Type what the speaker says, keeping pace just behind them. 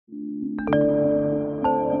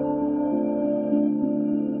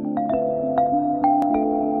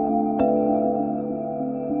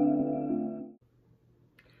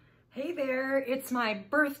it's my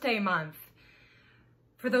birthday month.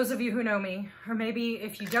 For those of you who know me, or maybe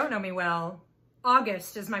if you don't know me well,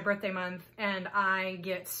 August is my birthday month, and I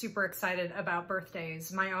get super excited about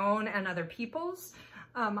birthdays, my own and other people's.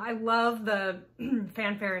 I love the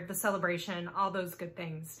fanfare, the celebration, all those good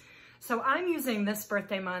things. So I'm using this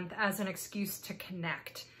birthday month as an excuse to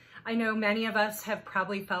connect. I know many of us have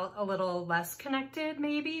probably felt a little less connected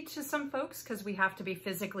maybe to some folks because we have to be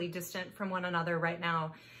physically distant from one another right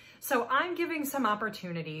now. So I'm giving some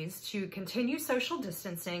opportunities to continue social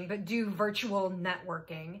distancing, but do virtual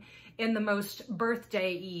networking in the most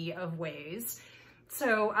birthday-y of ways.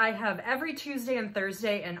 So I have every Tuesday and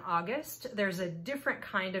Thursday in August, there's a different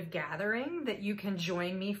kind of gathering that you can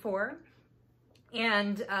join me for.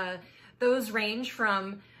 And those range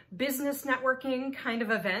from business networking kind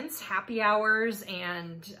of events, happy hours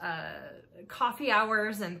and coffee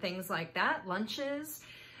hours and things like that, lunches,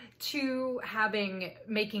 to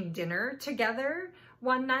making dinner together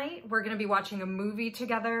one night. We're going to be watching a movie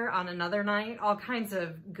together on another night, all kinds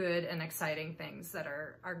of good and exciting things that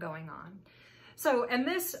are going on. So, and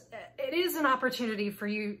it is an opportunity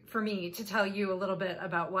for me to tell you a little bit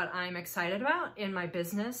about what I'm excited about in my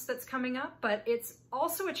business that's coming up, but it's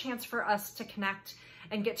also a chance for us to connect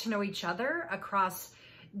and get to know each other across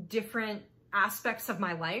different aspects of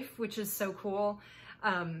my life, which is so cool.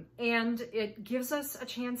 And it gives us a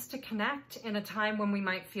chance to connect in a time when we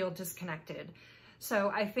might feel disconnected. So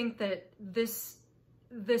I think that this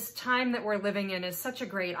time that we're living in is such a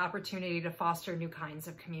great opportunity to foster new kinds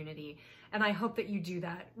of community. And I hope that you do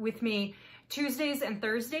that with me. Tuesdays and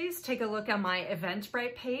Thursdays, take a look on my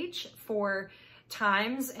Eventbrite page for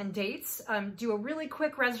times and dates. Do a really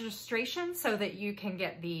quick registration so that you can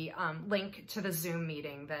get the link to the Zoom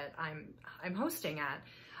meeting that I'm hosting at.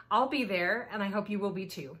 I'll be there, and I hope you will be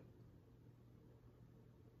too.